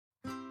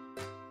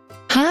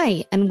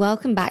Hi, and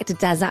welcome back to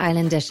Desert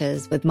Island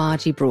Dishes with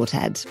Margie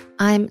Broadhead.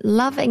 I'm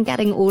loving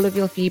getting all of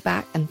your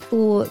feedback and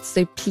thoughts,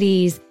 so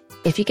please,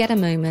 if you get a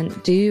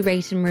moment, do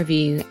rate and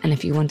review, and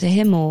if you want to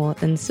hear more,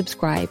 then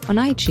subscribe on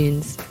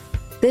iTunes.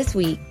 This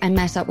week, I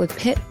met up with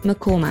Pip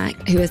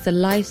McCormack, who is the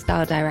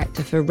lifestyle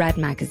director for Red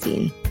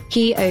Magazine.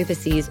 He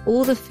oversees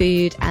all the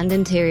food and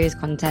interiors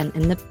content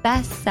in the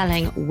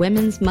best-selling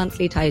women's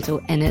monthly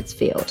title in its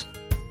field.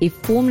 He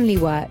formerly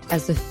worked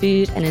as the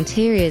food and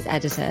interiors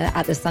editor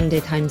at the Sunday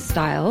Times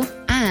Style,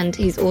 and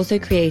he's also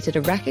created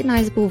a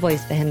recognizable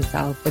voice for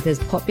himself with his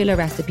popular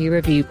recipe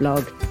review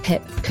blog,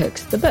 Pip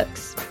Cooks the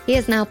Books. He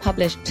has now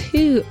published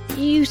 2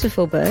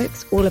 beautiful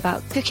books all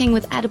about cooking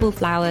with edible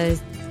flowers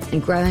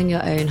and growing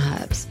your own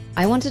herbs.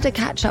 I wanted to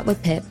catch up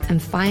with Pip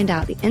and find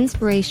out the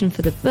inspiration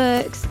for the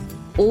books,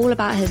 all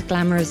about his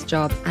glamorous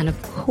job, and of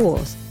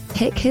course,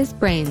 pick his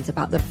brains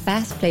about the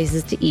best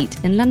places to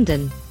eat in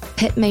London.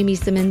 Pip made me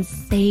some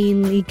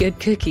insanely good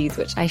cookies,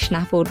 which I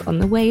schnapped on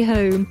the way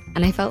home,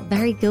 and I felt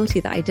very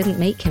guilty that I didn't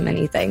make him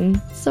anything.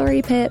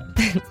 Sorry, Pip.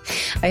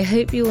 I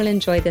hope you will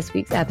enjoy this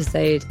week's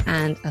episode,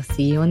 and I'll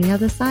see you on the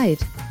other side.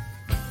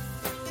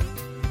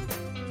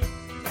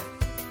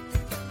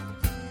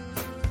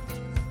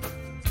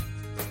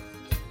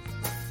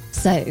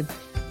 So,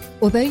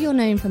 although you're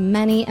known for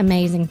many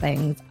amazing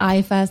things,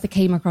 I first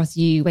came across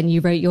you when you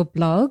wrote your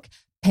blog,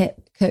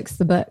 Pip Cooks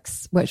the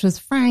Books, which was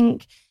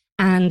frank,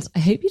 and I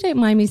hope you don't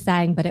mind me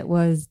saying, but it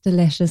was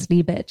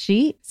deliciously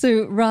bitchy.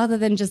 So rather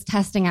than just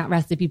testing out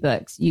recipe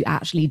books, you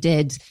actually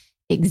did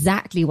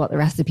exactly what the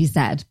recipe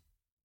said.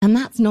 And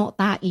that's not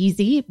that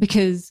easy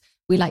because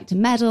we like to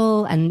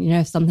meddle, and,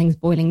 if something's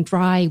boiling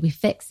dry, we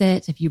fix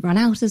it. If you run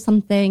out of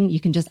something, you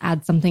can just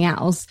add something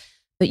else.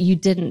 But you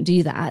didn't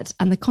do that.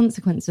 And the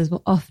consequences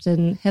were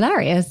often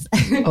hilarious.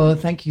 Oh,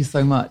 thank you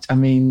so much. I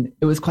mean,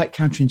 it was quite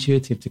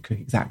counterintuitive to cook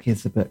exactly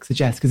as the book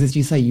suggests, because as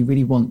you say, you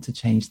really want to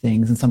change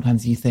things. And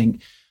sometimes you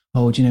think,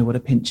 oh, do you know what,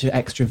 a pinch of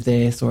extra of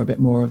this or a bit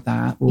more of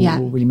that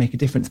will really make a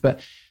difference.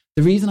 But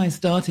the reason I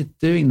started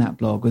doing that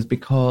blog was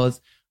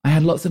because I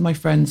had lots of my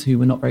friends who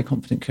were not very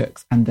confident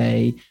cooks, and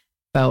they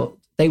felt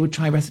they would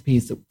try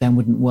recipes that then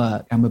wouldn't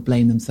work and would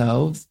blame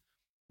themselves.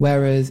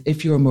 Whereas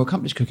if you're a more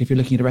accomplished cook, if you're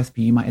looking at a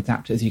recipe, you might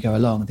adapt it as you go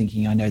along,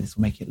 thinking, I know this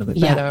will make it a little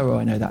bit better, or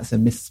I know that's a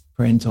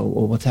misprint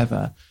or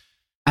whatever.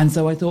 And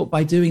so I thought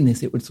by doing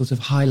this, it would sort of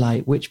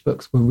highlight which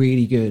books were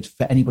really good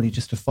for anybody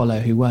just to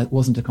follow who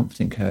wasn't a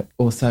confident cook,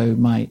 also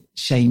might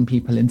shame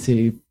people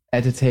into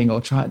editing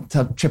or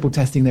triple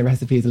testing their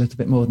recipes a little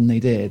bit more than they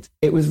did.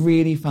 It was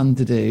really fun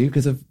to do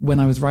because when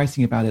I was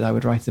writing about it, I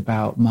would write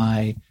about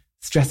my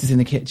stresses in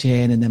the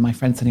kitchen, and then my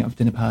friends setting up a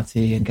dinner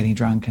party and getting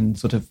drunk, and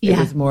sort of it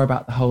was more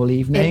about the whole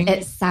evening.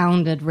 It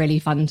sounded really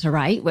fun to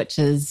write, which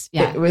is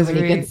it was a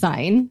really good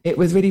sign. It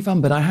was really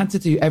fun, but I had to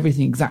do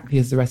everything exactly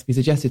as the recipe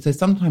suggested. So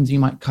sometimes you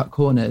might cut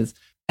corners,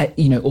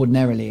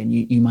 ordinarily, and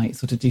you might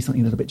sort of do something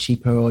a little bit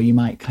cheaper, or you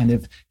might kind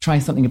of try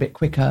something a bit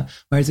quicker.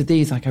 Whereas with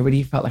these, I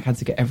really felt like I had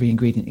to get every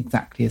ingredient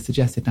exactly as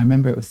suggested. And I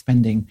remember it was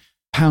spending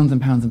pounds and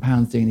pounds and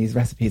pounds doing these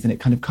recipes, and it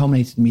kind of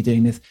culminated in me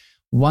doing this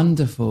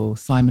wonderful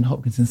Simon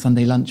Hopkinson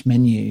Sunday lunch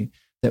menu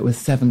that was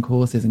 7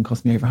 courses and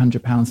cost me over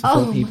 £100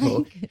 for 4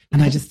 people.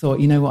 And I just thought,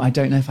 you know what, I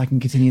don't know if I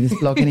can continue this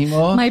blog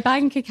anymore. My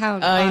bank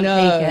account can't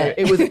make it.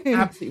 It was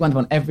absolutely wonderful.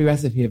 And every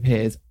recipe of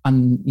his,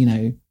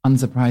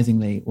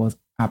 unsurprisingly, was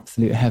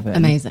absolute heaven.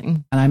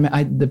 Amazing.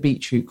 And the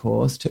beetroot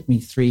course took me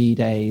 3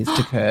 days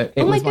to cook.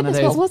 It was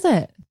goodness, what was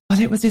it?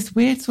 But it was this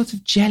weird sort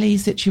of jelly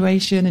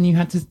situation, and you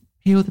had to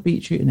peel the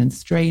beetroot and then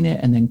strain it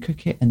and then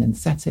cook it and then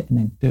set it and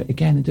then do it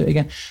again and do it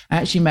again. I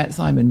actually met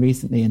Simon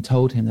recently and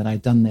told him that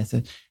I'd done this,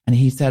 and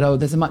he said, oh,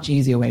 there's a much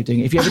easier way of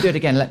doing it. If you ever do it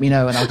again, let me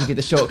know and I'll give you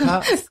the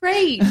shortcuts.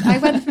 Great. I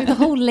went through the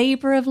whole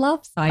labour of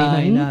love, Simon.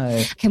 I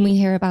know. Can we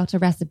hear about a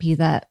recipe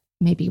that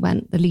maybe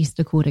went the least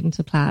according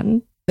to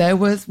plan? There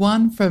was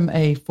one from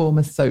a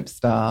former soap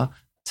star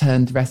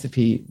turned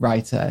recipe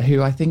writer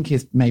who I think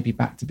is maybe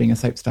back to being a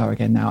soap star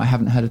again now. I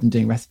haven't heard of them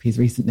doing recipes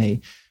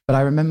recently. But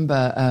I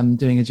remember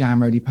doing a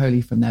jam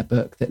roly-poly from their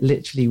book that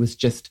literally was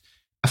just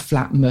a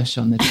flat mush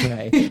on the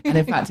tray. And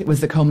in fact, it was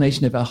the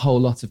culmination of a whole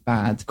lot of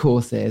bad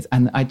courses.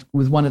 And I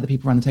was one of the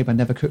people around the table I'd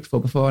never cooked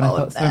for before. And I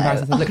felt so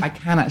embarrassed. I said, look, I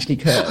can actually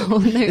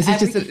cook.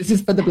 This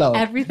is for the blog.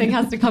 Everything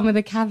has to come with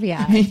a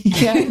caveat.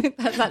 Yeah.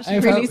 That's actually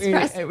really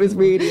stressful. It was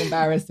really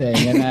embarrassing.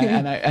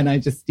 And I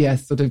just,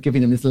 sort of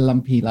giving them this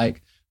lumpy,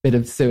 bit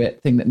of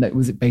suet thing that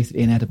was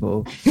basically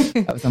inedible.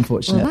 That was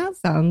unfortunate. Well, that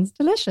sounds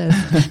delicious.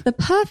 The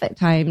perfect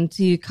time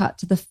to cut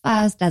to the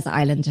first desert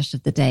island dish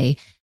of the day.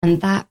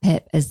 And that,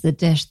 Pip, is the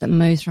dish that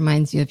most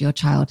reminds you of your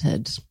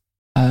childhood.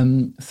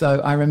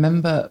 So I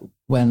remember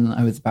when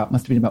I was must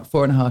have been about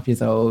 4.5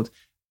 years old,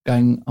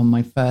 going on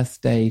my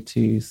first day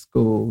to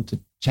school to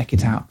check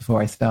it out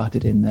before I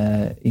started in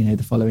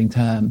the following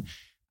term.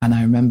 And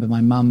I remember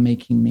my mum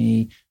making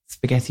me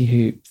spaghetti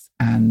hoops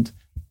and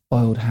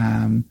boiled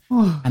ham.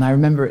 And I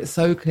remember it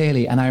so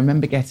clearly. And I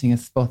remember getting a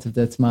spot of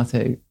the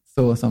tomato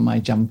sauce on my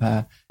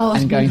jumper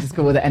and going to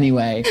school with it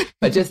anyway.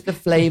 But just the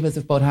flavours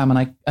of bod ham,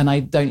 and I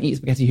don't eat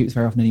spaghetti hoops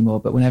very often anymore,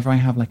 but whenever I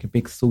have like a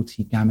big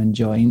salty gammon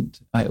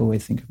joint, I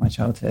always think of my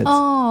childhood.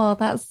 Oh,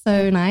 that's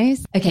so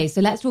nice. Okay,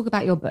 so let's talk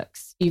about your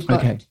books. You've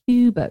got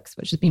 2 books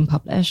which have been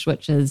published,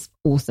 which is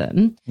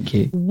awesome. Thank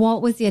you.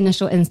 What was the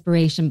initial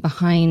inspiration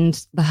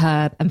behind the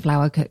herb and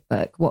flour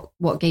cookbook?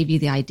 What gave you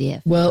the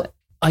idea? Well,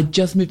 I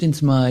just moved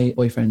into my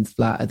boyfriend's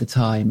flat at the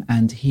time,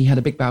 and he had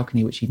a big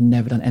balcony which he'd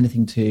never done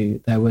anything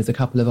to. There was a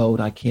couple of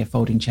old IKEA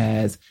folding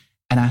chairs,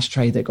 an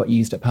ashtray that got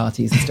used at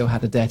parties and still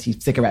had a dirty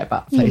cigarette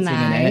butt floating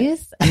in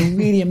it, and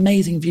really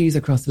amazing views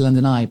across the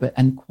London Eye,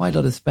 and quite a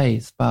lot of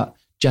space, but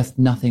just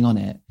nothing on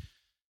it.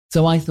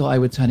 So I thought I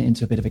would turn it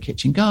into a bit of a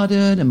kitchen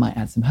garden and might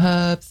add some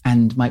herbs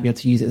and might be able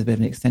to use it as a bit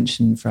of an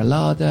extension for a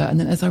larder. And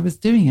then as I was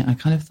doing it, I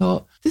kind of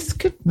thought, this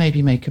could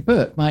maybe make a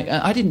book.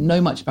 I didn't know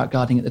much about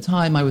gardening at the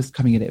time. I was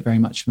coming at it very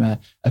much from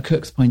a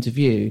cook's point of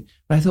view.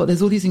 But I thought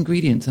there's all these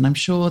ingredients, and I'm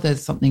sure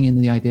there's something in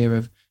the idea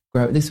of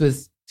grow. This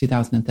was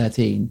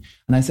 2013.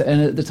 And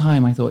at the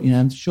time I thought,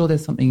 I'm sure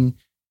there's something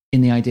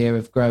in the idea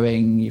of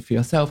growing for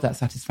yourself, that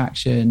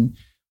satisfaction,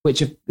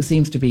 which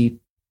seems to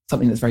be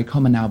something that's very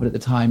common now, but at the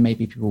time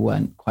maybe people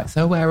weren't quite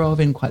so aware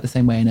of in quite the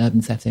same way in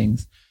urban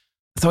settings.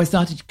 So I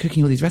started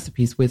cooking all these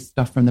recipes with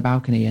stuff from the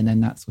balcony, and then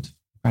that sort of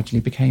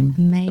gradually became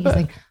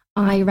amazing.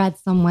 I read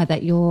somewhere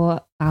that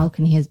your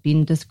balcony has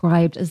been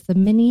described as the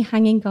mini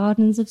hanging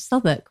gardens of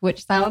Southwark,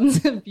 which sounds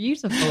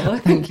beautiful.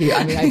 Thank you.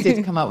 I mean, I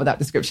did come up with that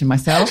description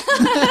myself.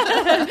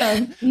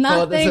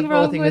 Nothing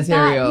wrong with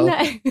material.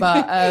 That. No.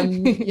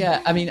 But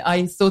yeah, I mean,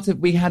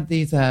 we had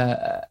these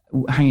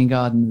hanging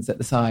gardens at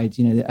the side,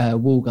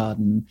 wall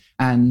garden.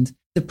 And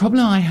the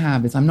problem I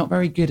have is I'm not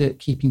very good at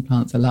keeping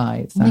plants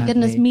alive. Sadly. My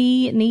goodness,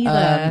 me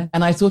neither.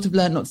 And I sort of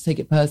learned not to take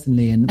it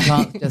personally, and the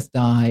plants just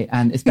die.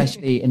 And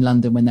especially in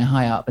London when they're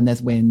high up and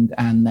there's wind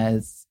and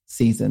there's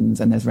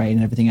seasons and there's rain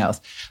and everything else.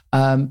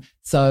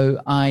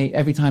 So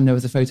every time there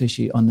was a photo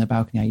shoot on the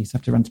balcony, I used to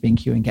have to run to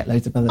B&Q and get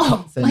loads of other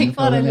pots. Oh my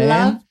God, I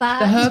love that.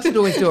 The herbs would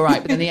always do all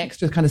right, but then the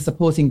extra kind of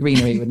supporting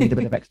greenery would need a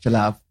bit of extra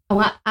love. Oh,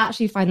 I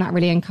actually find that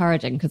really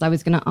encouraging, because I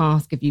was going to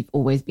ask if you've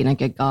always been a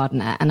good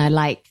gardener, and I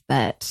like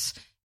that.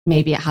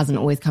 Maybe it hasn't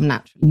always come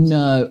naturally.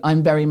 No,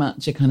 I'm very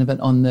much a kind of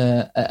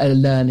a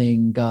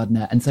learning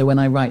gardener. And so when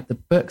I write the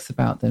books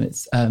about them,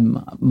 it's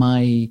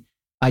I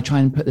try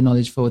and put the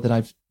knowledge forward that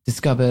I've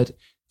discovered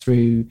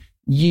through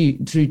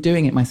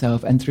doing it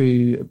myself and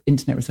through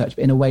internet research,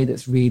 but in a way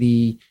that's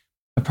really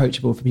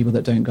approachable for people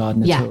that don't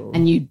garden at all.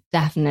 And you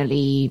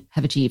definitely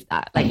have achieved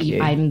that.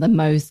 I'm the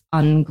most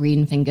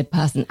ungreen fingered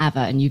person ever,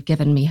 and you've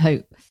given me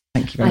hope.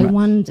 Thank you very much. I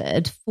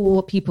wondered,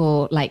 for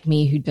people like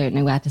me who don't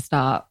know where to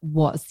start,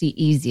 what's the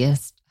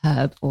easiest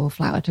herb or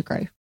flower to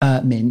grow?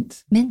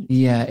 Mint. Mint?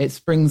 Yeah, it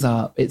springs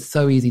up. It's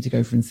so easy to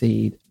go from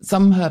seed.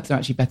 Some herbs are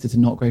actually better to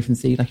not grow from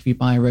seed. Like if you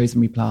buy a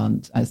rosemary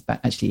plant, it's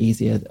actually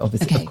easier,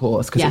 obviously, of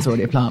course, because it's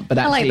already a plant. But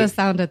actually, I like the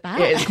sound of that.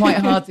 It's quite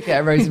hard to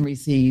get a rosemary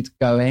seed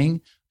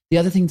going. The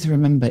other thing to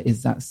remember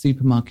is that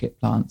supermarket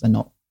plants are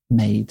not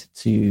made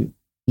to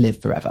live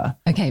forever.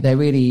 Okay. They're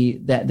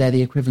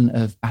the equivalent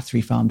of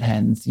battery farmed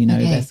hens.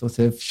 They're sort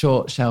of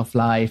short shelf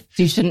life.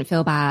 So you shouldn't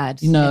feel bad.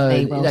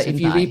 If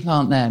you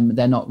replant them,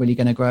 they're not really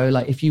going to grow.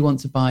 Like if you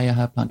want to buy a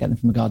herb plant, get them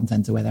from a garden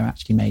centre where they're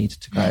actually made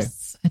to grow.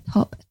 Yes, a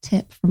top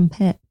tip from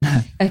Pip.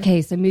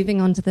 Okay, so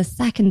moving on to the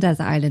second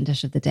desert island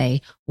dish of the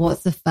day.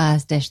 What's the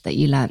first dish that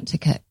you learnt to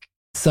cook?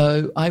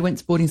 So I went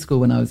to boarding school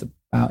when I was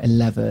about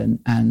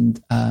 11,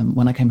 and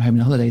when I came home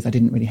on holidays, I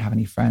didn't really have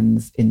any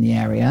friends in the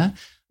area.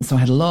 So I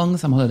had long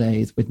summer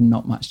holidays with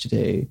not much to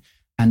do.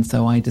 And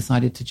so I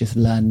decided to just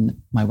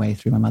learn my way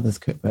through my mother's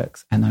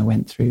cookbooks. And I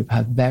went through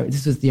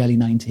this was the early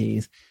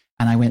 90s.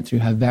 And I went through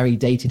her very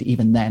dated,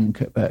 even then,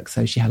 cookbook.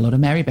 So she had a lot of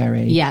Mary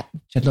Berry. Yeah.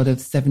 She had a lot of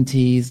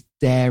 70s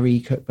dairy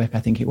cookbook, I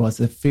think it was.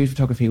 The food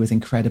photography was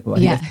incredible. I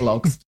think there's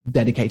blogs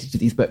dedicated to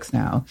these books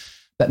now.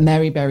 But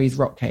Mary Berry's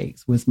rock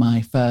cakes was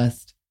my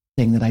first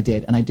thing that I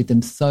did, and I did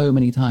them so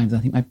many times. I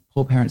think my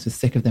poor parents were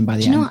sick of them by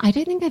the end. You know, I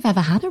don't think I've ever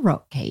had a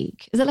rock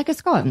cake. Is it like a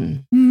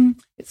scone?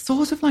 It's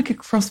sort of like a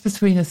cross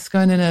between a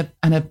scone and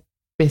a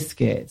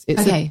biscuit.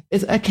 It's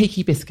a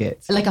cakey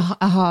biscuit, like a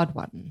hard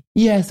one.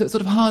 Yeah, so it's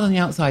sort of hard on the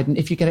outside, and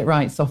if you get it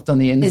right, soft on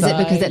the inside. Is it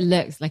because it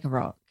looks like a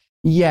rock?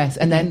 Yes,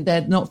 and then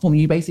they're not forming.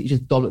 You basically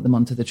just dollop them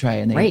onto the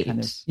tray, and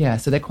they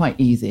so they're quite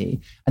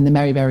easy. And the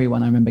Mary Berry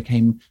one, I remember,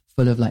 came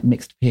full of like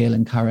mixed peel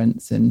and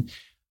currants. And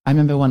I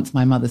remember once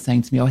my mother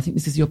saying to me, "Oh, I think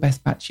this is your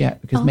best batch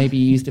yet, because maybe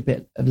you used a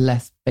bit of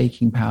less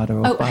baking powder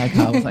or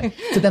bicarb."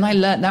 So then I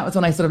learned, that was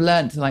when I sort of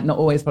learned to like not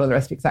always follow the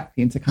recipe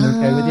exactly, and to kind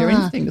of go with your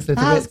instincts a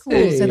little bit. That's cool.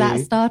 Too. So that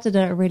started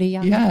at a really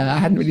young age. I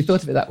hadn't really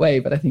thought of it that way,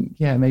 but I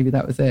think maybe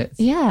that was it.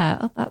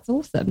 Yeah, that's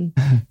awesome.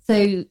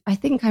 So I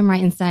think I'm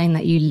right in saying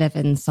that you live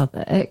in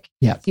Southwark.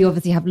 Yeah. So you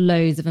obviously have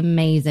loads of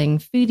amazing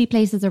foodie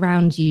places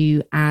around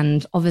you,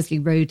 and obviously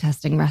road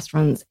testing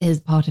restaurants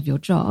is part of your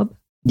job.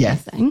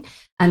 Yes.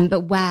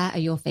 But where are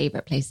your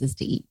favourite places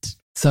to eat?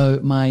 So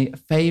my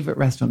favourite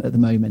restaurant at the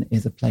moment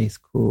is a place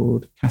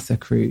called Casa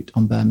Croûte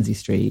on Bermondsey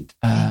Street.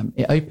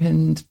 It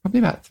opened probably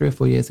about 3 or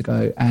 4 years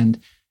ago, and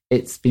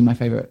it's been my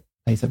favourite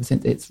place ever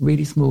since. It's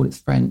really small, it's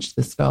French.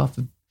 The staff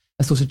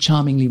are sort of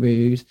charmingly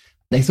rude.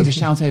 They sort of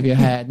shout over your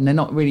head and they're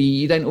not really,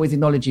 you don't always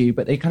acknowledge you,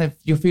 but they kind of,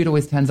 your food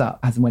always turns up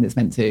as and when it's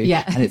meant to.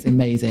 Yeah. And it's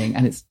amazing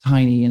and it's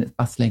tiny and it's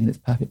bustling and it's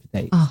perfect for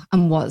dates. Oh,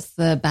 and what's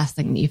the best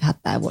thing that you've had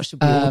there? What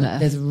should we order?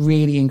 There's a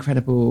really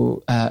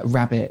incredible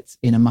rabbit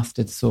in a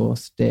mustard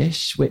sauce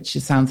dish, which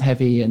sounds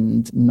heavy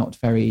and not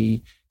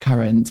very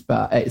current,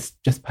 but it's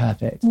just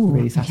perfect. Ooh,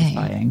 really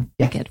satisfying. Okay.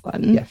 Yeah. A good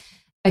one. Yeah.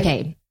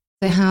 Okay.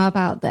 So how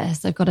about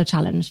this? I've got a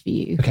challenge for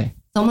you. Okay.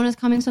 Someone is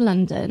coming to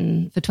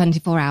London for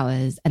 24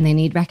 hours and they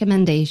need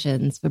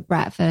recommendations for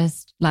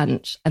breakfast,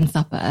 lunch and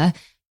supper.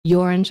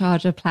 You're in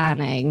charge of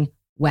planning.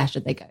 Where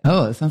should they go?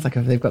 Oh, it sounds like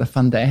they've got a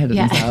fun day ahead of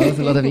themselves,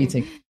 a lot of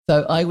eating.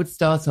 So I would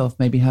start off,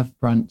 maybe have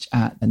brunch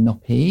at the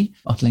Noppy,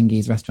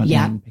 Ottolenghi's restaurant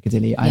in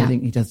Piccadilly. I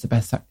think he does the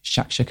best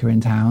shakshuka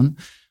in town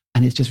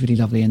and it's just really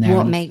lovely in there.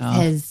 What makes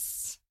his...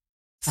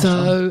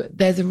 So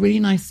there's a really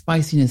nice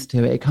spiciness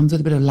to it. It comes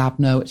with a bit of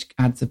labneh, which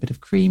adds a bit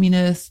of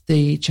creaminess.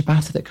 The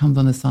ciabatta that comes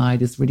on the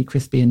side is really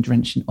crispy and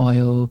drenched in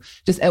oil.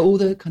 Just all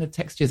the kind of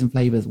textures and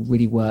flavors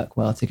really work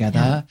well together.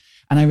 Yeah.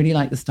 And I really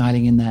like the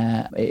styling in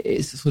there.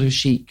 It's sort of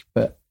chic,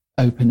 but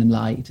open and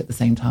light at the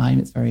same time.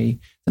 It's a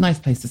nice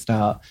place to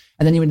start.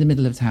 And then you're in the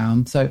middle of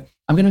town. So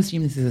I'm going to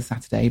assume this is a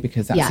Saturday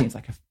because that seems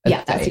like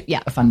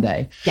a fun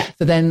day. Yeah.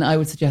 So then I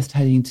would suggest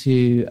heading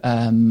to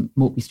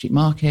Maltby Street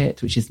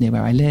Market, which is near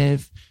where I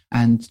live,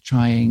 and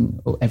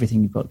trying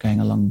everything you've got going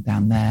along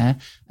down there.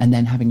 And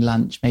then having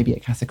lunch, maybe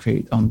at Casa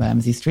Croûte on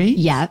Bermondsey Street.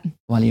 Yeah.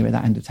 While you're at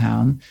that end of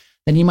town.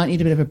 Then you might need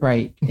a bit of a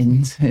break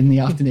in the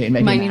afternoon.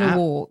 Maybe might need a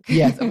walk.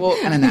 Yes, a walk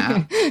and a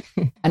nap.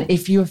 And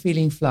if you are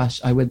feeling flush,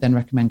 I would then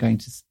recommend going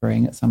to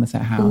Spring at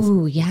Somerset House.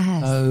 Oh,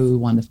 yes. So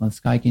wonderful. And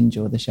Skye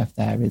Ginjor, the chef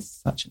there, is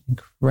such an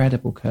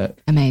incredible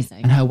cook.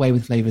 Amazing. And her way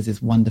with flavours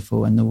is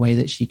wonderful. And the way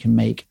that she can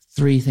make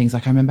 3 things.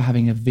 Like I remember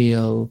having a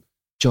veal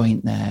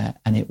joint there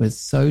and it was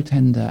so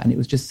tender and it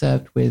was just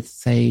served with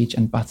sage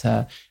and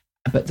butter.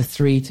 But the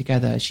 3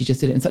 together, she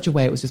just did it in such a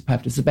way, it was just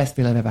perfect. It's the best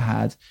meal I've ever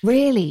had.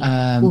 Really?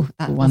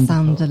 That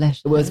sounds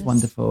delicious. It was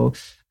wonderful.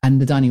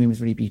 And the dining room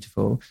was really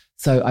beautiful.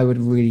 So I would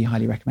really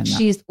highly recommend that.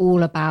 She's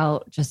all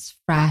about just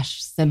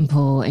fresh,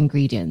 simple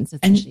ingredients,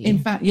 isn't she? In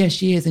fact, yeah,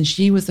 she is. And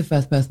she was the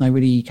first person I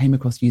really came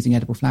across using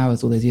edible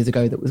flowers all those years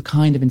ago that was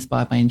kind of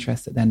inspired my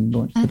interest that then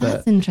launched the book.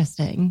 That's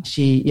interesting.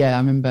 I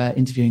remember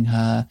interviewing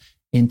her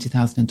in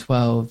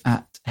 2012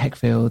 at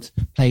Heckfield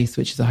Place,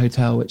 which is a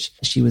hotel which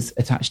she was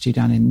attached to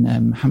down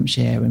in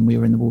Hampshire, and we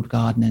were in the walled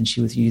garden and she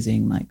was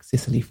using like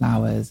Sicily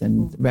flowers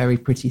and very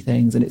pretty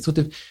things, and it sort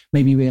of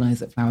made me realise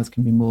that flowers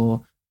can be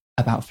more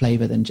about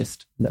flavour than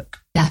just look.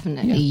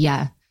 Definitely,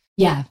 yeah.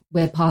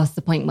 We're past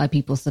the point where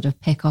people sort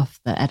of pick off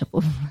the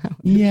edible flowers.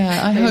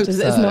 Yeah, I hope so.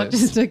 It's not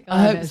just a garnish,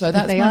 I hope so.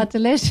 They are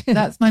delicious.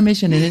 That's my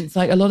mission, and it's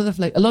like a lot of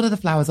the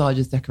flowers are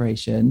just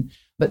decoration,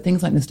 but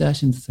things like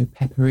nasturtiums are so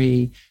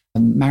peppery.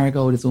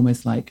 Marigold is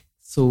almost like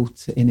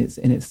salt in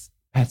its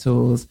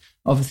petals.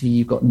 Obviously,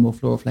 you've got the more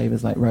floral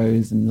flavours like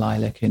rose and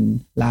lilac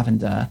and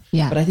lavender.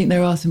 Yeah. But I think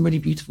there are some really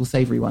beautiful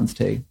savoury ones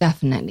too.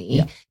 Definitely.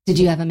 Yeah. Did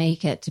you ever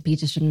make it to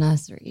Petersham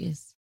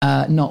Nurseries?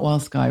 Not while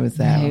Skye was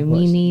there. No,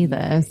 me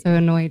neither. So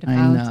annoyed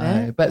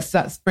about it. But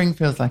that Spring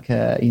feels like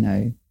a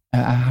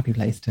happy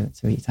place to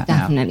eat at.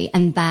 Definitely. Now.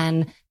 And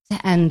then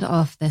to end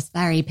off this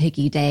very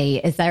piggy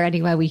day, is there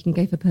anywhere we can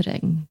go for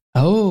pudding?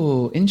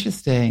 Oh,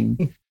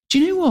 interesting. Do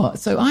you know what?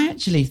 So I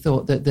actually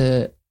thought that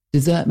the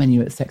dessert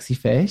menu at Sexy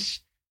Fish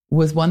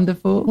was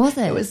wonderful. Was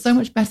it? It was so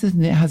much better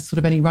than it has sort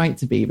of any right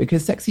to be,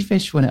 because Sexy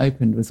Fish, when it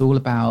opened, was all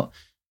about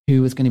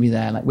who was going to be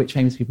there, like which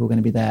famous people were going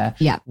to be there,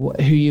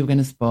 who you were going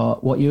to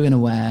spot, what you were going to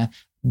wear,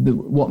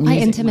 what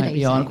music might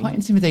be on. Quite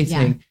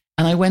intimidating. Yeah.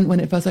 And I went when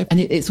it first opened,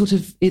 and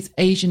it's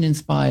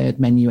Asian-inspired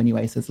menu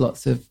anyway, so there's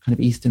lots of kind of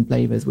Eastern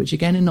flavours, which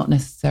again are not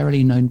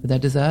necessarily known for their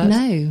desserts.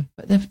 No.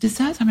 But the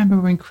desserts, I remember,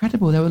 were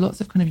incredible. There were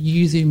lots of kind of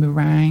yuzu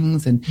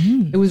meringues, and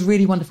it was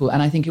really wonderful.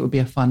 And I think it would be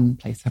a fun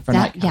place for a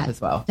nightcap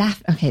as well.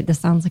 Okay, this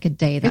sounds like a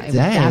day that I would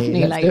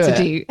definitely like to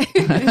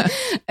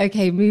do.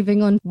 Okay,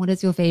 moving on. What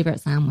is your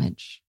favourite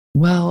sandwich?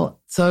 Well,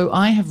 so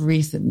I have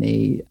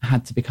recently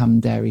had to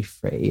become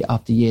dairy-free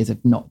after years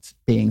of not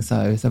being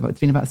so. So it's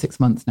been about 6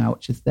 months now,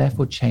 which has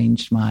therefore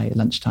changed my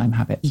lunchtime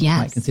habits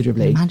quite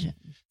considerably. Imagine.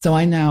 So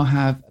I now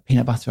have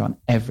peanut butter on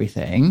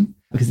everything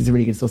because it's a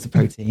really good source of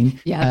protein.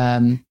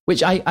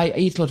 Which I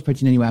eat a lot of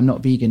protein anyway. I'm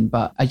not vegan,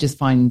 but I just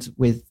find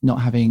with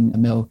not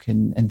having milk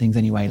and things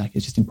anyway, like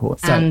it's just important.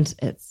 So, and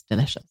it's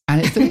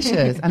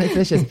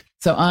delicious.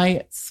 So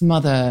I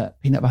smother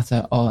peanut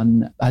butter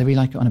on, I really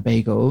like it on a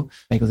bagel.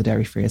 Bagels are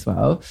dairy free as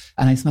well.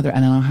 And I smother it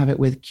and then I'll have it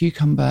with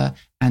cucumber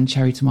and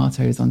cherry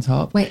tomatoes on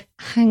top. Wait,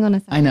 hang on a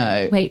second. I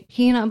know. Wait,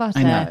 peanut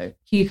butter,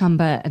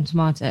 cucumber and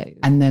tomato.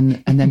 And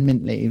then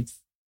mint leaves.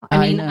 I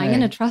mean, I'm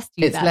going to trust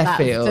you. It's left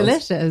field.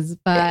 Delicious,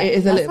 but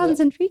that sounds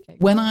intriguing.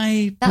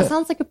 That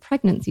sounds like a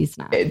pregnancy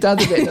snack. It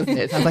does a bit, doesn't it?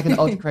 It sounds like an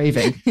odd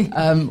craving.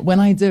 When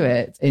I do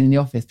it in the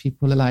office,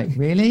 people are like,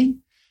 really?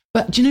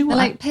 But do you know what?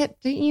 Like, Pip,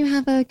 don't you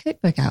have a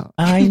cookbook out?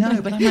 I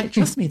know, but I'm like,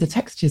 trust me, the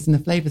textures and the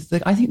flavours.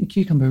 I think the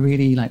cucumber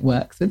really like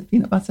works with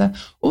peanut butter.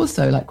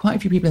 Also, like quite a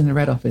few people in the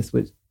Red Office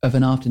of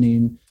an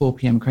afternoon 4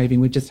 p.m. craving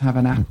would just have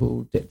an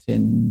apple dipped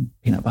in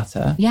peanut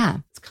butter. Yeah,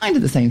 it's kind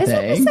of the same thing.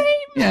 Is it the same?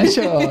 Yeah,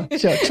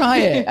 sure. Try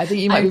it. I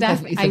think you might be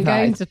pleasantly surprised. I'm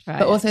going to try.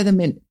 But also the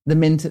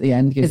mint at the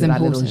end gives it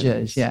that little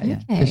zhuzh. Yeah,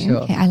 for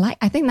sure. Okay,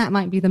 I think that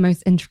might be the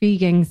most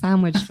intriguing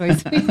sandwich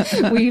choice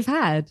we've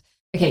had.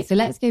 Okay, so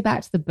let's go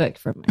back to the book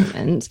for a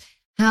moment.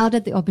 How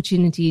did the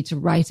opportunity to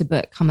write a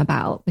book come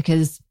about?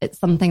 Because it's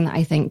something that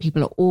I think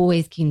people are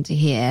always keen to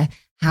hear.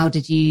 How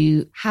did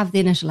you have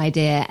the initial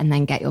idea and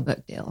then get your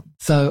book deal?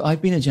 So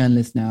I've been a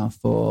journalist now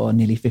for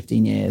nearly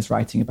 15 years,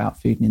 writing about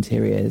food and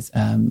interiors,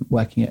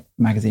 working at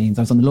magazines.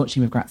 I was on the launch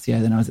team of Grazia,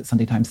 then I was at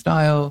Sunday Times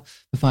Style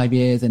for 5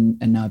 years, and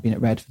now I've been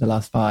at Red for the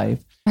last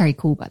 5. Very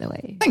cool, by the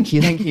way. Thank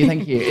you.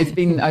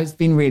 It's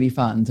been really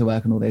fun to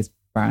work on all those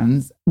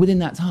brands. Within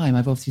that time,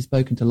 I've obviously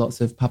spoken to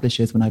lots of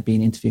publishers when I've been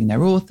interviewing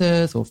their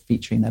authors or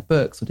featuring their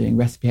books or doing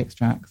recipe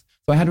extracts.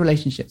 So I had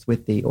relationships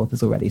with the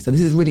authors already. So this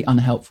is really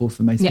unhelpful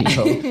for most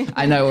people.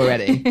 I know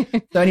already.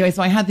 So anyway,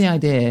 so I had the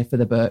idea for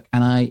the book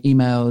and I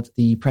emailed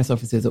the press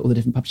officers at all the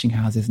different publishing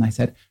houses and I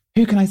said,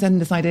 who can I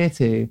send this idea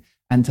to?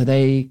 And so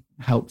they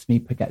helped me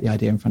get the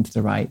idea in front of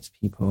the right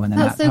people. And then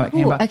that's so how it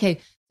came about. Okay.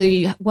 So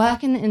you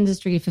work in the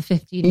industry for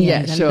 15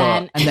 years. Yeah, sure.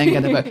 And then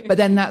get a book. But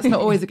then that's not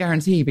always a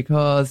guarantee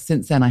because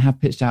since then I have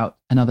pitched out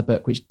another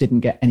book which didn't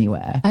get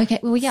anywhere. Okay.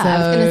 Well, yeah,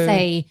 I was going to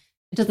say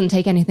it doesn't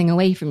take anything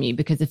away from you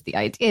because if the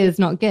idea is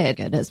not good,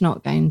 it's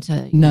not going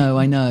to... No,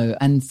 I know.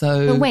 And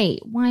so... But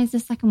wait, why is the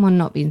second one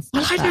not being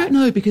stuck? Well, I don't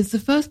know because the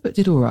first book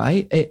did all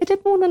right. It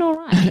did more than all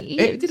right.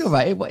 It did all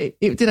right.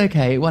 It did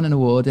okay. It won an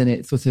award and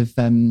it sort of...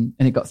 and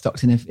it got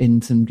stocked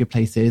in some good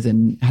places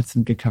and had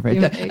some good coverage.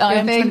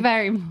 You're being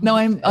very...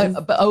 No,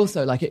 but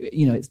also like,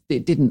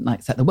 it didn't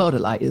like set the world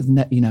alight. It was,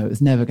 it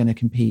was never going to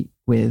compete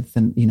with,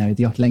 the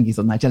Ottolenghis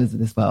or Nigellas of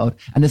this world.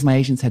 And as my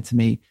agent said to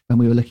me when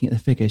we were looking at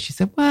the figures, she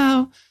said,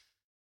 well...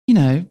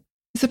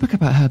 it's a book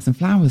about herbs and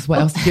flowers. What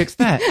else did you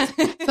expect?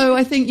 So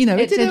I think,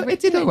 it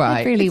did all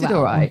right. It did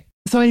all right.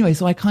 So anyway,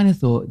 so I kind of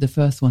thought the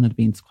first one had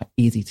been quite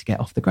easy to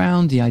get off the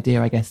ground. The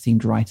idea, I guess,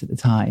 seemed right at the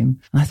time.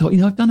 And I thought,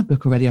 I've done a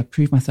book already. I've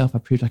proved myself. I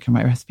proved I can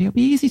write a recipe. It'll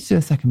be easy to do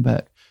a second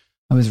book.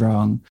 I was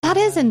wrong. That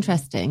is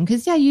interesting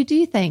because, you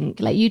do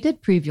think like you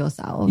did prove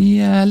yourself.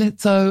 Yeah.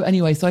 So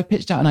anyway, so I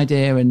pitched out an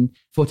idea and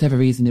for whatever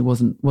reason, it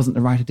wasn't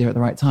the right idea at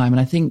the right time. And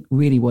I think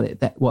really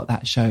what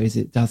that shows,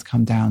 it does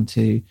come down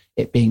to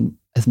it being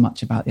as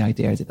much about the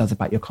idea as it does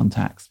about your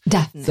contacts.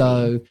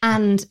 Definitely.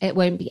 And it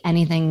won't be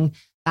anything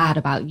bad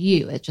about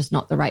you. It's just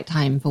not the right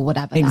time for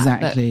whatever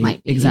that book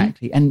might be.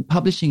 Exactly. And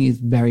publishing is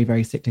very,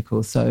 very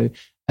cyclical. So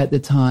at the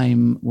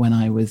time when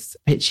I was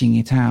pitching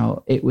it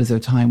out, it was a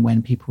time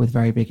when people with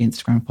very big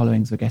Instagram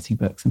followings were getting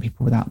books and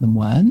people without them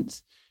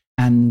weren't.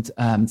 And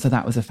so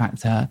that was a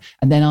factor.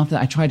 And then after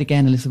that, I tried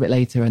again a little bit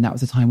later. And that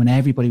was a time when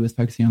everybody was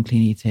focusing on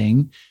clean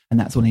eating. And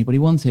that's all anybody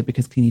wanted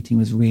because clean eating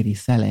was really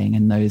selling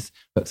and those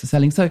books are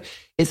selling. So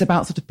it's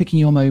about sort of picking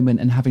your moment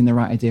and having the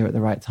right idea at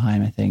the right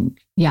time, I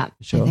think. Yeah,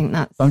 sure. I think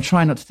that's... So I'm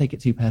trying not to take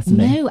it too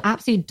personally. No,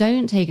 absolutely.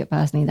 Don't take it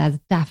personally.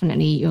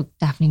 You're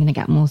definitely going to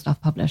get more stuff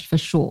published for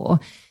sure.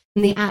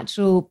 And the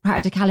actual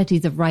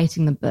practicalities of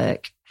writing the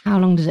book, how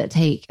long did it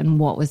take and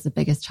what was the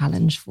biggest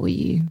challenge for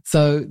you?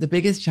 So the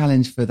biggest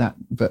challenge for that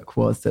book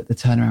was that the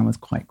turnaround was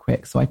quite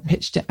quick. So I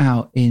pitched it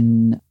out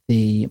in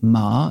the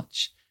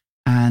March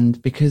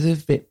and because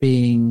of it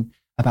being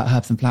about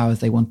herbs and flowers,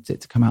 they wanted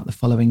it to come out the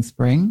following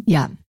spring.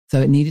 Yeah. So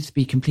it needed to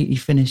be completely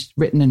finished,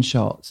 written and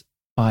shot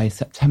by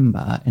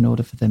September in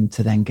order for them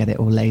to then get it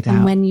all laid out.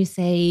 And when you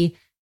say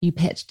you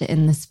pitched it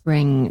in the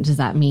spring, does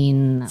that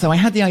mean... So I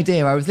had the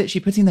idea. I was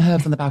literally putting the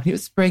herbs on the balcony. It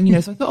was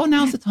spring, so I thought,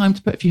 now's the time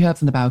to put a few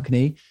herbs on the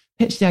balcony.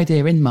 Pitched the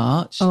idea in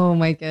March. Oh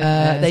my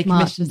goodness. They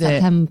commissioned it.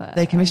 September.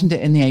 They commissioned it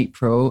in the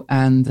April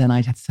and then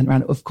I had to send it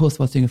around, of course,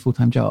 while doing a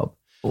full-time job.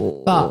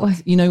 Oh.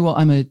 But you know what?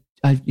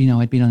 I'd been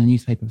on a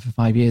newspaper for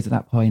 5 years at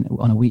that point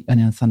on a week and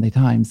on a Sunday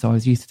Times. So I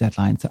was used to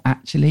deadlines. So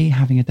actually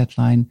having a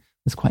deadline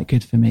was quite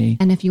good for me.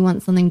 And if you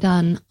want something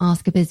done,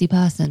 ask a busy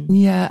person.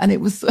 Yeah. And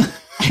it was,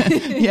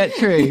 yeah,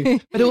 true.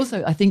 But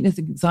also I think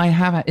I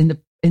have in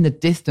the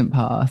distant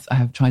past, I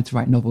have tried to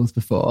write novels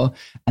before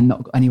and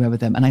not got anywhere with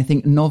them. And I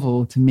think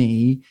novel to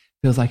me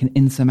feels like an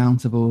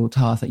insurmountable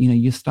task that,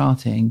 you're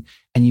starting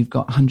and you've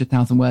got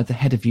 100,000 words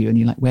ahead of you and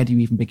you're like, where do you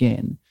even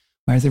begin?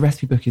 Whereas a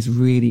recipe book is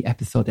really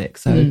episodic.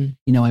 So,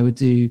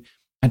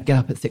 I'd get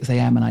up at 6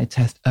 a.m. and I'd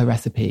test a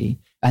recipe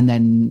and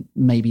then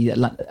maybe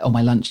on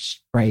my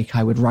lunch break,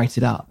 I would write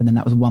it up and then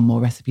that was one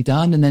more recipe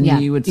done. And then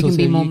you can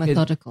be more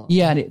methodical.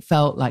 And it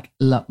felt like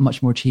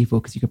much more achievable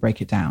because you could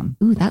break it down.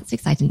 Ooh, that's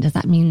exciting. Does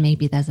that mean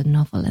maybe there's a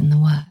novel in the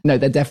work? No,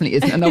 there definitely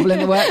isn't a novel in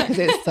the work because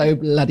it's so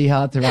bloody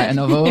hard to write a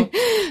novel.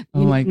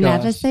 Oh my gosh.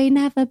 Never say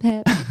never,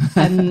 Pip.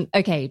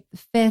 Okay,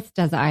 fifth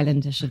desert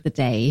island dish of the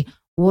day.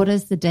 What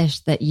is the dish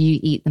that you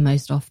eat the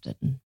most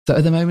often? So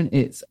at the moment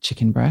it's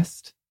chicken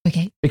breast.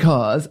 Okay.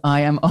 Because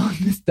I am on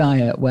this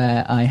diet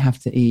where I have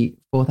to eat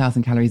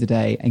 4,000 calories a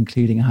day,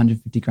 including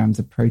 150 grams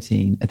of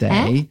protein a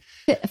day.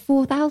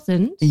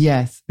 4,000?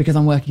 Yes, because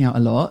I'm working out a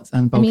lot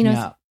and bulking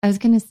up. I was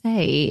going to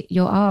say,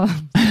 your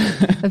arms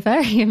are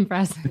very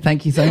impressive.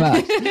 Thank you so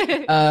much.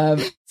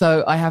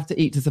 So I have to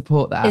eat to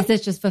support that. Is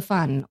this just for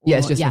fun? Yeah,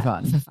 it's just for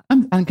fun.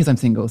 And because I'm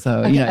single,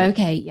 so,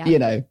 okay,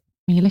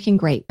 you're looking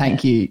great.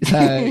 Thank you.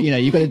 So,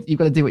 you've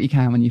got to do what you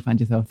can when you find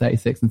yourself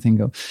 36 and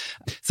single.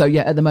 So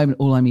yeah, at the moment,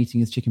 all I'm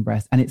eating is chicken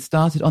breast. And it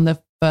started on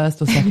the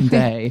first or second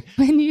day.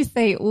 When you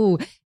say all,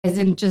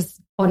 isn't just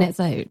on its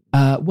own?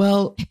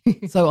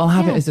 So I'll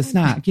have it as a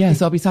snack. Yeah.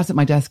 So I'll be sat at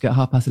my desk at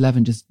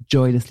 11:30, just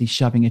joylessly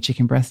shoving a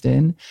chicken breast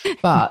in.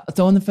 But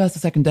so on the first or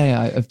second day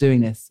of doing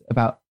this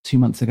about 2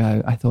 months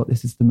ago, I thought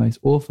this is the most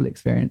awful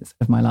experience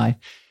of my life.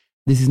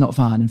 This is not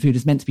fun, and food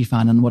is meant to be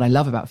fun. And what I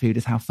love about food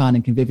is how fun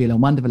and convivial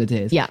and wonderful it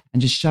is. Yeah.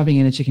 And just shoving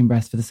in a chicken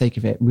breast for the sake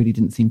of it really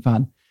didn't seem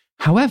fun.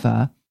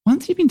 However,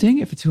 once you've been doing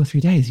it for 2 or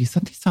 3 days, you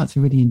suddenly start to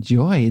really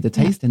enjoy the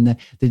taste and the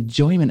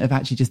enjoyment of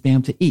actually just being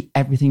able to eat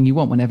everything you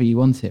want whenever you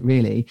want it,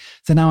 really.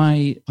 So now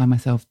I find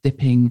myself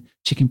dipping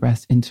chicken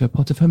breast into a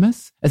pot of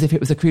hummus as if it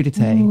was a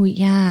crudité. Oh,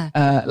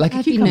 yeah. Like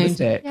a cucumber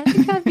stick. I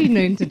think I've been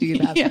known to do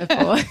that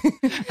before.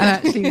 And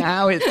actually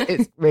now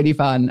it's really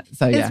fun.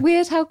 So yeah. It's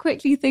weird how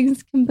quickly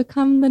things can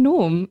become the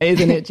norm.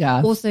 Isn't it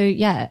just? Also,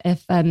 yeah,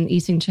 if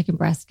eating chicken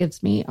breast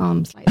gives me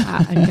arms like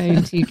that, I'm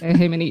going to go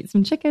home and eat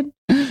some chicken.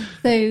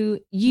 So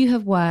you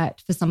have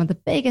worked for some of the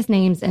biggest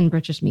names in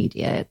British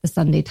media, the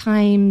Sunday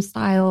Times,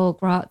 Style,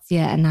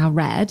 Grazia, and now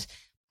Red.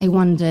 I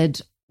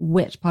wondered,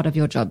 which part of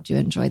your job do you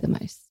enjoy the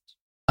most?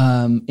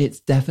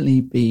 It's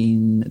definitely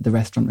been the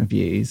restaurant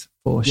reviews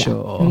for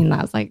sure. I mean,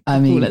 that's like the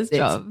coolest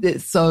job.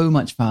 It's so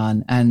much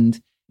fun.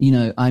 And,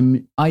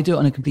 I do it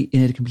in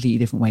a completely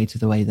different way to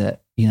the way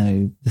that,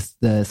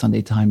 the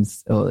Sunday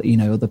Times or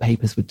the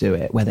papers would do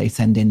it, where they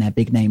send in their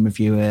big name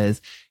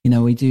reviewers.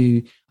 I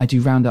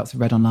do roundups of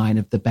Read Online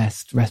of the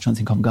best restaurants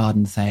in Covent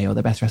Garden, say, or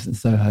the best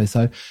restaurants in Soho.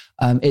 So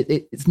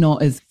it's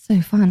not as...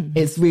 So fun.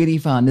 It's really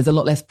fun. There's a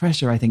lot less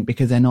pressure, I think,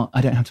 because I don't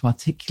have to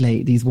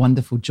articulate these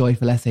wonderful,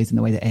 joyful essays in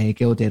the way that A.A.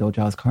 Gill did, or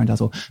Giles Corrin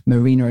does, or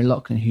Marina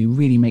O'Loughlin, who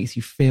really makes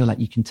you feel like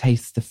you can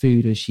taste the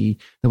food the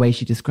way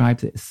she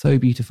describes it. It's so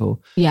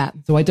beautiful. Yeah.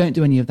 So I don't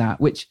do any of that,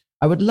 which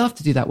I would love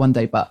to do that one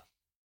day, but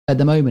at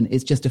the moment,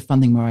 it's just a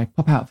fun thing where I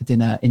pop out for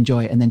dinner,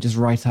 enjoy it, and then just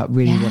write up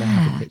really what I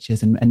have in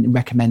pictures and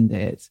recommend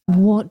it.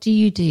 What do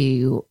you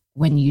do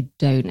when you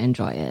don't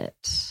enjoy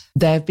it?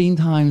 There have been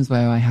times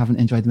where I haven't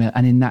enjoyed the meal,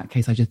 and in that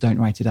case, I just don't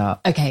write it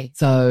up. Okay.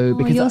 So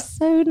because you're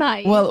so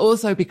nice. Well,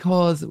 also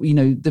because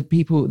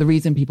the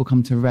reason people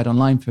come to Read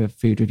Online for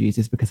food reviews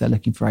is because they're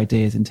looking for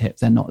ideas and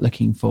tips. They're not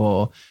looking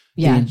for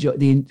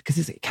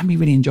because it can be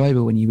really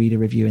enjoyable when you read a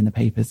review in the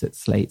papers that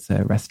slates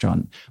a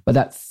restaurant, but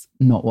that's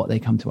not what they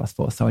come to us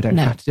for. So I don't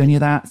have to do any of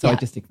that. So I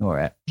just ignore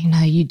it.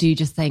 You do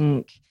just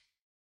think.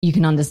 You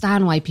can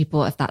understand why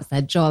people, if that's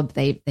their job,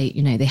 they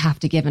have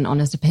to give an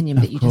honest opinion,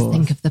 but you just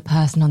think of the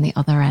person on the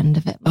other end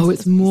of it.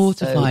 It's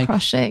mortifying. So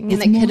crushing. And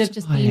it could have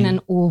just been an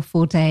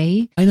awful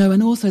day. I know.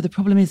 And also the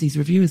problem is these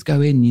reviewers go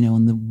in,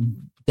 on the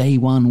day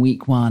one,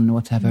 week one,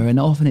 whatever. And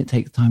often it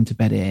takes time to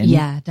bed in.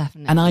 Yeah,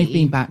 definitely. And I've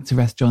been back to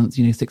restaurants,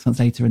 6 months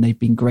later, and they've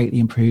been greatly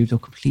improved or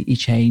completely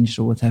changed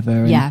or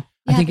whatever.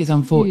 And I think it's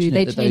unfortunate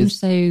they that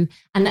change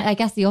and I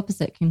guess the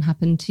opposite can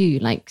happen too.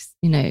 Like,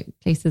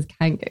 places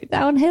can go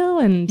downhill,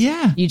 and you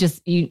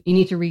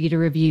need to read a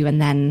review and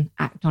then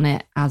act on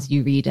it as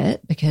you read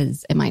it,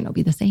 because it might not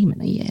be the same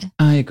in a year.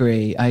 I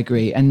agree.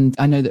 And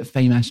I know that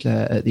Faye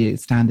Mashler at the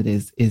Standard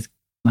is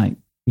like,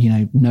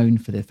 known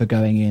for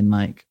going in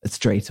like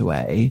straight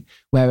away.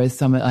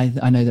 Whereas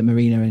I know that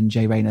Marina and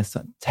Jay Rayner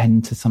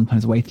tend to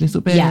sometimes wait a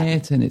little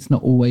bit, and it's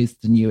not always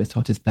the newest,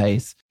 hottest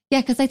place. Yeah,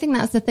 because I think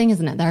that's the thing,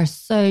 isn't it? There are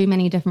so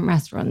many different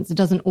restaurants. It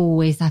doesn't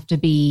always have to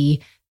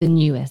be the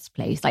newest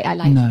place. Like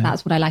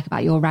that's what I like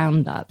about your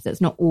roundups. It's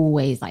not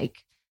always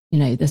like,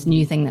 this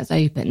new thing that's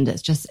opened.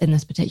 It's just in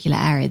this particular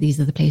area. These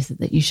are the places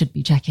that you should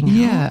be checking out.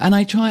 Yeah, and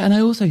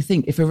I also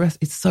think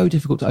it's so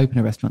difficult to open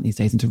a restaurant these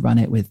days and to run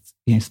it with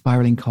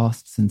spiraling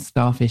costs and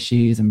staff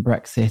issues and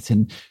Brexit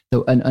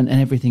and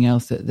everything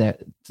else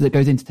that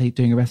goes into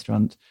doing a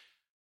restaurant.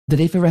 That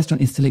if a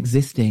restaurant is still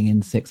existing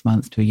in 6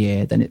 months to a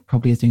year, then it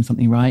probably is doing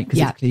something right, because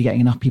it's clearly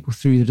getting enough people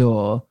through the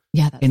door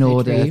in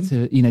order to,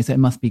 so it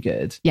must be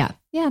good. Yeah.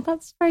 Yeah,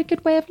 that's a very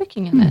good way of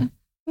looking at it.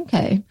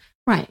 Okay.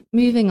 Right.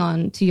 Moving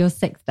on to your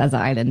 6th desert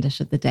island dish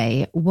of the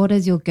day. What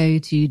is your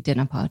go-to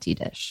dinner party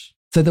dish?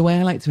 So the way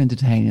I like to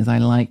entertain is I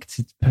like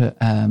to put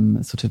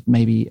sort of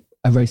maybe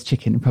a roast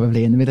chicken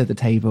probably in the middle of the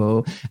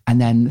table, and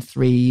then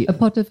a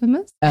pot of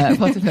hummus,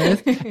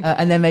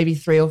 and then maybe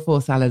 3 or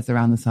 4 salads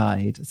around the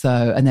side.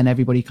 So, and then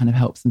everybody kind of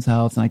helps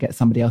themselves, and I get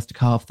somebody else to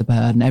carve the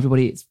bird, and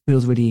everybody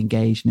feels really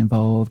engaged and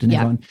involved, and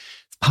everyone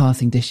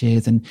passing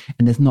dishes, and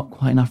there's not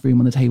quite enough room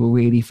on the table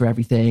really for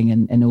everything,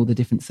 and all the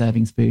different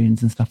serving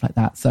spoons and stuff like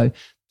that. So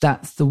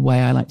that's the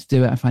way I like to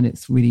do it. I find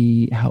it's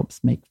really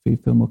helps make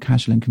food feel more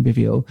casual and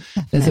convivial.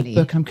 Definitely. There's a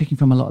book I'm cooking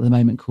from a lot at the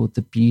moment called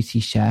The Beauty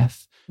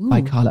Chef by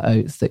Carla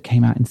Oates that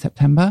came out in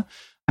September.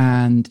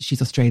 and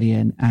she's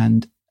Australian,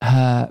 and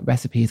her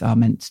recipes are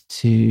meant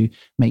to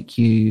make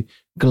you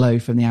glow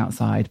from the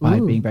outside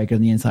by being very good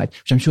on the inside,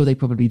 which I'm sure they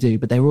probably do,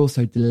 but they're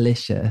also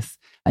delicious.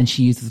 And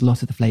she uses a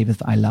lot of the flavors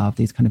that I love,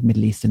 these kind of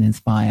Middle Eastern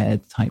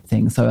inspired type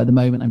things. So at the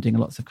moment, I'm doing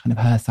lots of kind of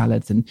her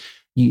salads, and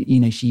you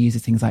know, she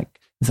uses things like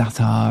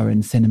za'atar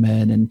and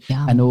cinnamon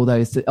and all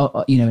those,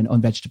 you know, on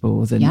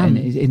vegetables and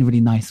in a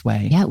really nice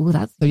way. Yeah, well,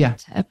 that's so yeah.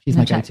 Tip. She's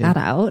my check go-to. that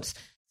out.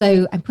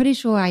 So I'm pretty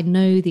sure I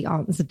know the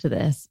answer to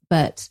this,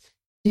 but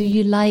do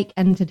you like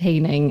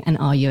entertaining, and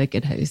are you a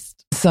good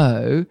host?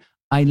 So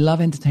I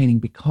love entertaining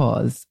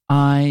because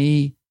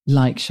I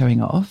like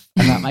showing off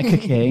about my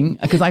cooking,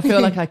 because I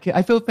feel like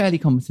I feel fairly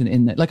competent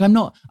in it. Like I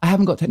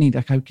haven't got technique.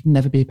 Like I could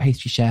never be a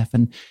pastry chef,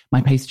 and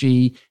my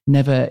pastry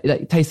never,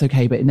 like, it tastes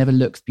okay, but it never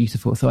looks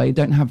beautiful. So I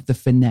don't have the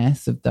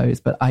finesse of those,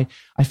 but I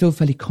feel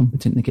fairly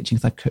competent in the kitchen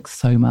because I've cooked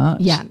so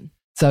much. Yeah.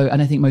 So,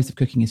 and I think most of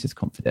cooking is just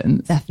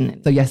confidence.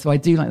 Definitely. So yes, so I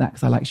do like that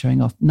because I like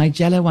showing off.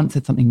 Nigella once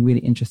said something really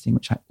interesting,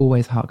 which I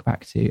always hark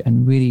back to.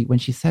 And really, when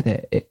she said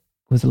it, it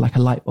was like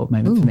a light bulb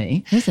moment for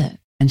me. Is it?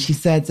 And she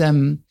said,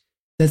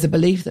 there's a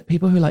belief that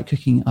people who like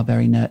cooking are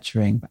very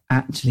nurturing, but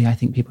actually I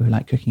think people who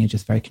like cooking are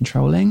just very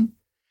controlling.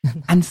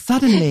 And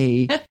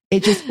suddenly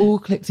it just all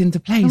clicked into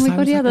place. Oh my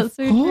God, yeah, that's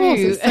so true.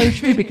 It's so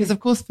true, because of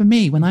course for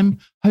me, when I'm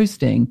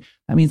hosting,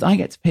 that means I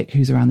get to pick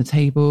who's around the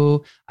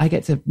table. I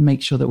get to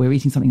make sure that we're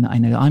eating something that I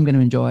know that I'm going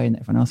to enjoy and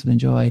everyone else will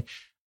enjoy.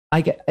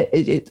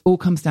 It all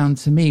comes down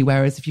to me.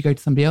 Whereas if you go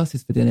to somebody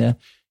else's for dinner,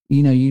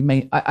 you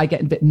know, I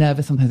get a bit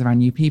nervous sometimes around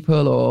new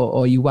people,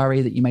 or you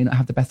worry that you may not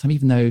have the best time,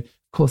 even though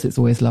of course it's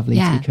always lovely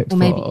to be cooked for.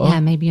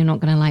 Maybe you're not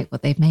going to like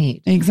what they've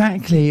made.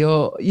 Exactly.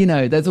 Or, you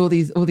know, there's all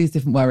these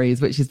different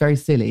worries, which is very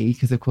silly,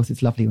 because of course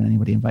it's lovely when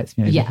anybody invites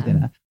me over for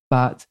dinner.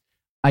 But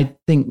I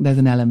think there's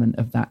an element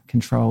of that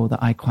control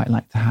that I quite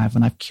like to have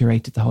when I've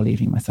curated the whole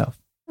evening myself.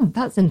 Oh,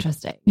 that's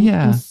interesting.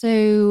 Yeah. And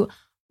so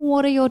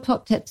what are your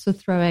top tips for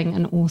throwing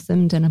an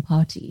awesome dinner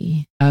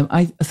party?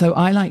 I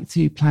like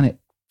to plan it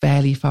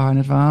fairly far in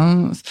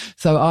advance.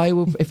 So I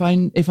will, if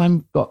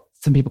I'm got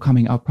some people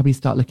coming, I'll probably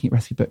start looking at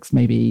recipe books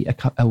maybe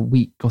a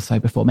week or so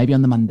before, maybe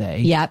on the Monday.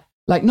 Yeah.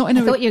 Like not in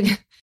I thought you're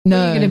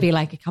going to be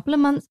like a couple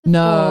of months before.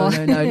 No,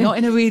 not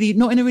in a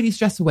really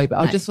stressful way, but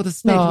I'll just sort of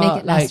start, to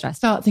make it less stressful.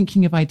 Start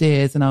thinking of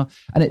ideas, and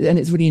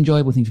it's a really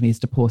enjoyable thing for me is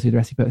to pour through the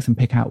recipe books and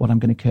pick out what I'm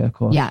going to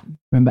cook or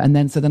remember. And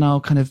then I'll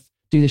kind of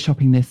do the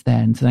shopping list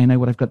then, so I know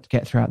what I've got to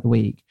get throughout the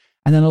week.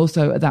 And then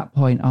also at that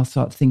point, I'll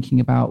start thinking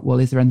about, well,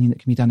 is there anything that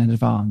can be done in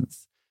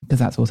advance? Because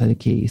that's also the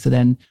key. So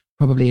then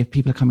probably if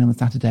people are coming on the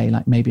Saturday,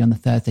 like maybe on the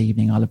Thursday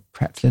evening, I'll have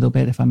prepped a little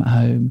bit if I'm at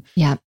home.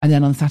 Yeah. And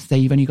then on Saturday,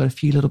 you've only got a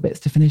few little bits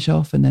to finish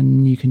off, and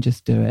then you can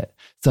just do it.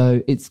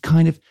 So it's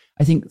kind of,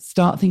 I think,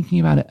 start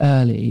thinking about it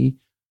early,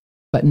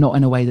 but not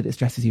in a way that it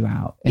stresses you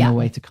out, in a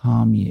way to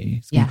calm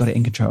you. So you've got it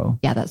in control.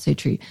 Yeah, that's so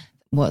true.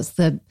 What's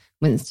the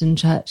Winston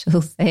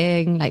Churchill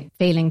saying? Like,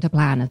 failing to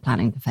plan is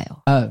planning to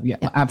fail. Oh, yeah.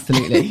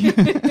 Absolutely.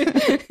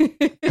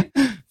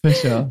 For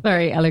sure.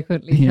 Very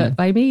eloquently put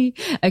by me.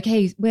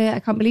 Okay, I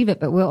can't believe it,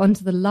 but we're on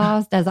to the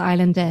last desert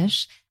island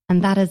dish.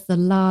 And that is the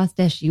last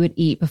dish you would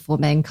eat before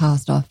being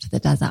cast off to the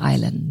desert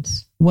island.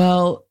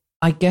 Well,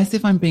 I guess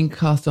if I'm being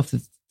cast off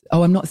to...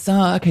 Oh, I'm not...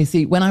 Okay,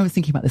 see, when I was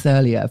thinking about this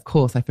earlier, of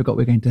course, I forgot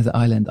we were going to desert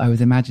island. I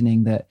was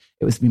imagining that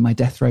it was to be my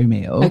death row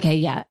meal. Okay,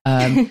 yeah.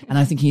 And I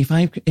was thinking,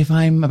 if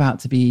I'm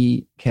about to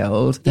be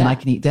killed, then I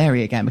can eat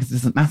dairy again because it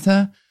doesn't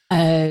matter.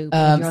 Oh,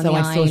 so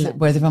I thought,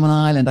 whereas if I'm on an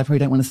island, I probably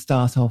don't want to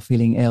start off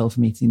feeling ill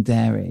from eating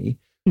dairy.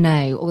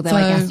 No, although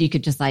I guess you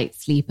could just like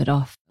sleep it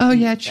off. Oh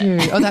yeah, true.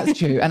 Oh, that's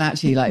true. And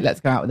actually, like, let's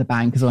go out with a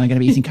bang because I'm going to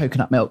be eating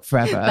coconut milk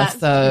forever.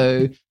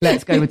 So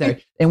let's go with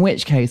dairy. In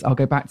which case, I'll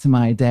go back to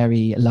my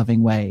dairy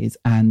loving ways,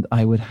 and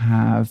I would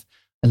have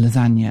a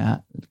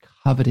lasagna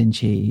covered in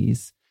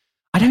cheese.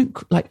 I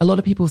don't like. A lot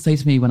of people say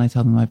to me when I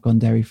tell them I've gone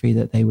dairy free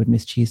that they would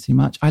miss cheese too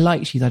much. I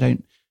like cheese. I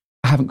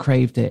haven't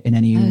craved it in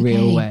any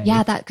real way.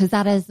 Yeah, because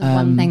that is the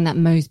one thing that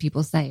most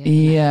people say.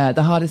 Yeah,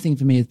 the hardest thing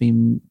for me has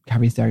been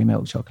Cadbury's Dairy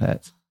Milk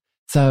Chocolate.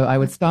 So I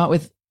would start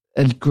with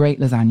a great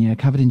lasagna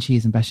covered in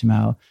cheese and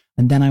bechamel,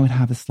 and then I would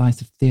have a slice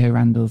of Theo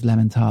Randall's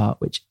lemon tart,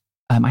 which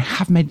I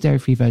have made a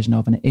dairy-free version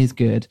of, and it is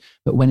good,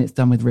 but when it's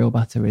done with real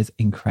butter is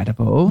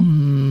incredible.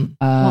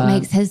 What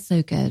makes his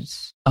so good?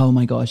 Oh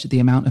my gosh, the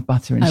amount of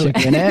butter and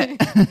sugar in it.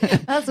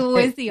 That's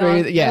always the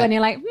answer when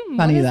you're like,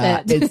 funny what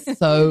that. is it? It's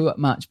so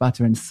much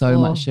butter and so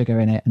much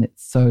sugar in it, and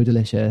it's so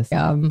delicious.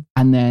 And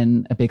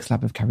then a big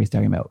slab of Cadbury's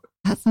Dairy Milk.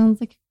 That sounds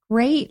like a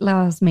great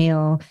last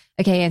meal.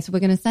 Okay, so we're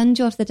going to send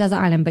you off to the desert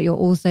island, but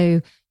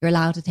you're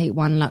allowed to take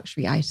one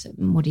luxury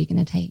item. What are you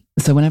going to take?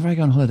 So whenever I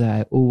go on holiday,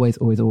 I always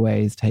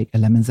take a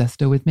lemon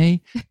zester with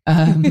me.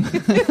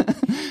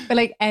 For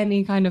like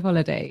any kind of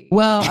holiday.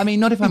 Well, I mean,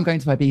 not if I'm going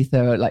to Ibiza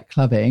or like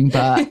clubbing,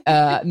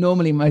 but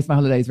normally most of my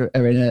holidays are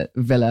in a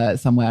villa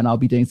somewhere, and I'll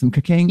be doing some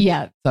cooking.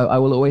 Yeah. So I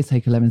will always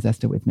take a lemon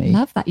zester with me.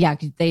 Love that. Yeah,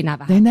 because they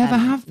never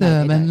have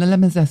them. No, and the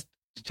lemon zest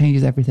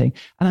changes everything.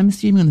 And I'm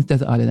assuming on this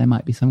desert island there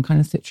might be some kind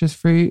of citrus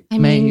fruit.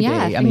 Maybe.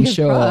 I mean,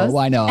 sure, crossed.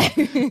 Why not?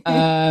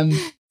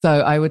 So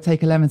I would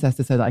take a lemon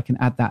zester so that I can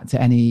add that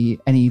to any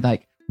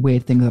like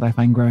weird things that I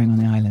find growing on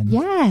the island.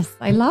 Yes,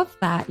 I love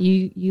that.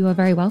 You are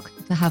very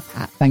welcome to have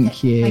that.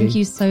 Thank you. Thank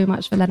you so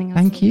much for letting us.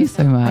 Thank you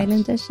so much.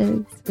 Island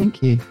dishes.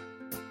 Thank you.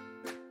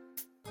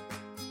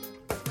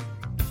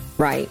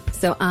 Right,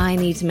 so I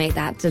need to make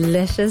that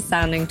delicious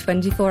sounding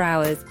 24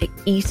 hours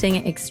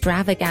eating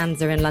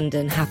extravaganza in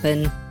London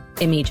happen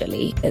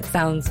immediately. It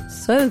sounds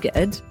so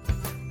good.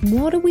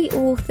 What are we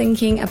all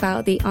thinking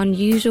about the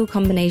unusual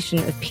combination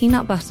of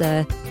peanut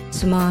butter,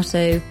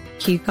 tomato,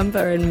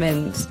 cucumber and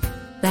mint?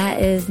 There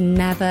is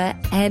never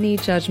any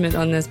judgment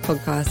on this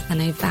podcast,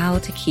 and I vow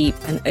to keep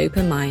an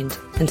open mind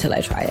until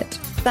I try it.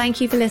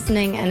 Thank you for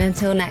listening, and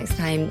until next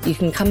time, you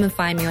can come and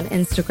find me on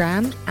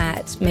Instagram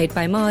at Made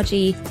by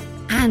Margie,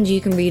 and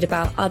you can read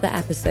about other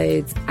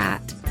episodes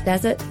at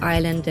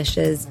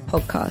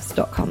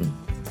desertislanddishespodcast.com.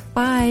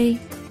 Bye.